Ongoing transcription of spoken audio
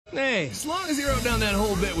Hey, as long as you wrote down that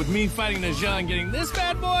whole bit with me fighting Najah and getting this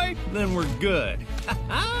bad boy, then we're good.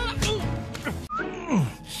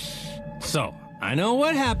 So, I know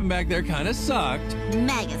what happened back there kinda sucked.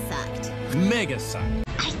 Mega sucked. Mega sucked.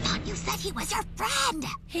 I thought you said he was your friend.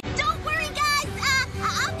 Don't worry, guys.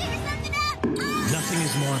 I'll figure something out. Nothing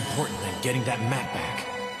is more important than getting that map back.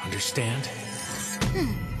 Understand?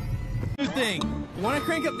 New thing. Wanna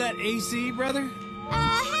crank up that AC, brother?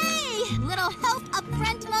 Hey, little health up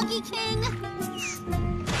front, Monkie King.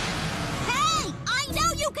 Hey, I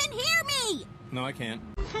know you can hear me. No, I can't.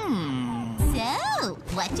 So,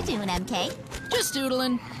 what you doing, MK? Just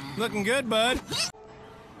doodling. Looking good, bud.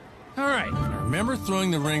 Alright, I remember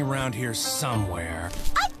throwing the ring around here somewhere.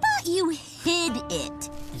 I thought you hid it.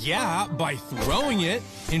 Yeah, by throwing it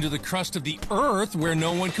into the crust of the earth where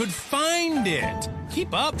no one could find it.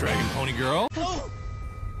 Keep up, Dragon Pony Girl.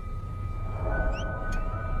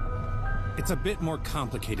 It's a bit more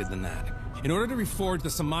complicated than that. In order to reforge the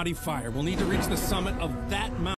Samadhi fire, we'll need to reach the summit of that mountain.